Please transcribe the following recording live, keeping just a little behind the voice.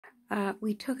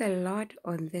We talk a lot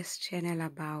on this channel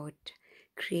about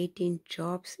creating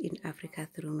jobs in Africa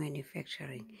through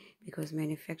manufacturing, because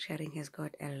manufacturing has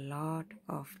got a lot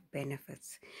of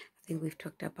benefits. I think we've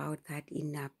talked about that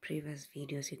in our previous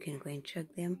videos. You can go and check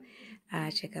them,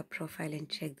 check our profile and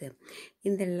check them.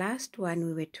 In the last one,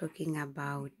 we were talking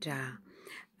about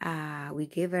we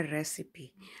gave a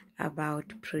recipe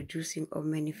about producing or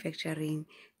manufacturing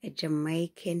a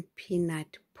Jamaican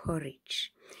peanut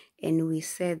porridge. And we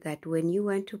said that when you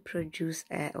want to produce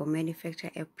or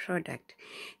manufacture a product,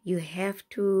 you have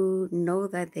to know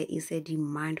that there is a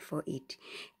demand for it.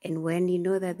 And when you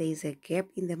know that there is a gap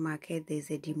in the market, there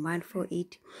is a demand for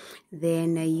it,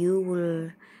 then you will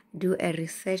do a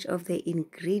research of the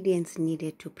ingredients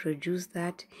needed to produce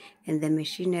that and the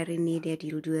machinery needed.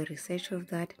 You'll do a research of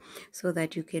that so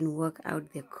that you can work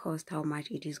out the cost, how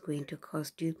much it is going to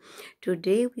cost you.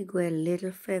 Today we go a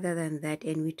little further than that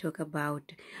and we talk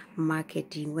about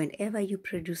marketing. Whenever you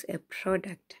produce a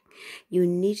product, you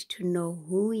need to know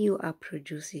who you are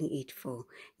producing it for,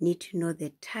 need to know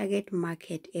the target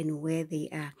market and where they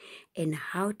are, and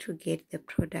how to get the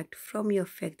product from your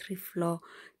factory floor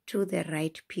to the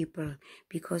right people,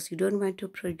 because you don't want to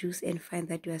produce and find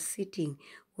that you are sitting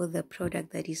with a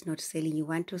product that is not selling. You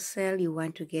want to sell, you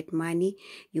want to get money,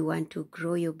 you want to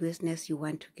grow your business, you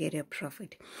want to get a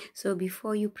profit. So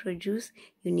before you produce,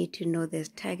 you need to know the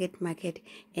target market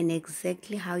and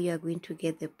exactly how you are going to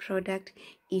get the product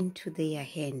into their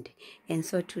hand. And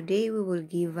so today we will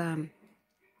give a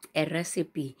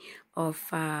recipe of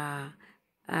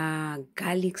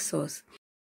garlic sauce.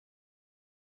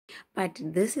 But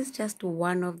this is just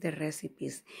one of the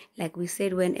recipes. Like we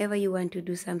said, whenever you want to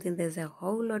do something, there's a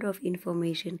whole lot of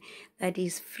information that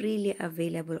is freely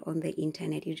available on the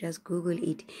internet. You just Google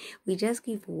it. We just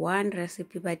give one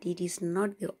recipe, but it is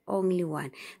not the only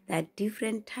one. There are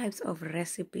different types of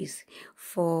recipes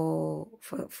for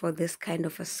this kind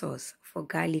of a sauce, for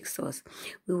garlic sauce.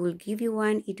 We will give you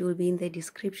one. It will be in the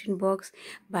description box,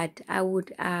 but I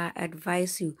would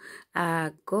advise you,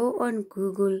 go on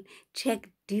Google, check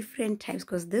different types,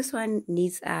 because this one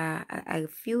needs a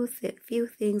few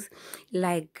things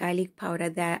like garlic powder.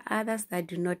 There are others that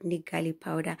do not need garlic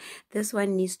powder. This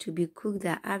one needs to be cooked.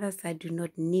 There are others that do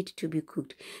not need to be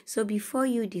cooked. So before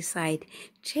you decide,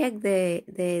 check the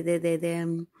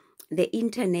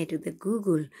internet, the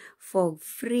Google, for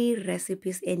free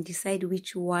recipes and decide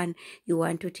which one you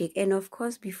want to take. And of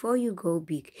course, before you go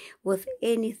big with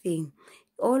anything,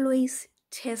 always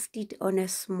test it on a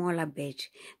smaller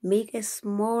batch. Make a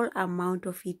small amount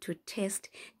of it to test,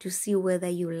 to see whether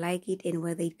you like it and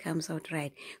whether it comes out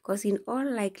right. Because in all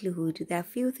likelihood, there are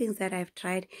few things that I've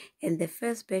tried and the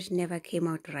first batch never came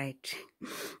out right.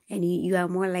 And you are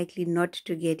more likely not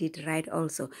to get it right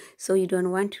also. So you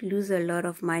don't want to lose a lot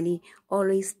of money.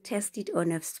 Always test it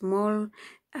on a small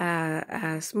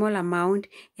amount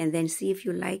and then see if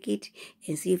you like it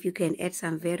and see if you can add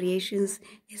some variations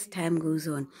as time goes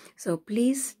on. So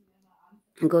please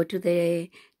go to the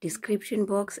description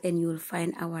box and you'll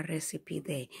find our recipe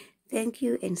there. Thank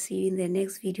you and see you in the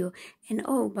next video. And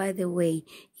oh, by the way,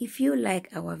 if you like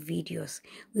our videos,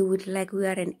 we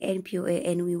are an NPO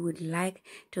and we would like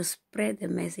to spread the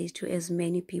message to as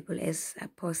many people as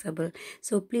possible.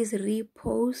 So please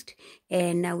repost.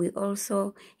 And now we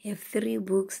also have 3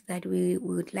 books that we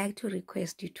would like to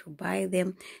request you to buy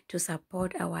them to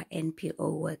support our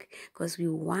NPO work, because we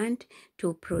want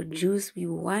to produce, we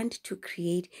want to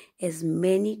create as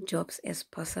many jobs as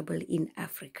possible in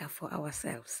Africa for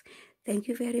ourselves. Thank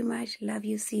you very much. Love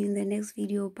you. See you in the next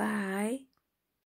video. Bye.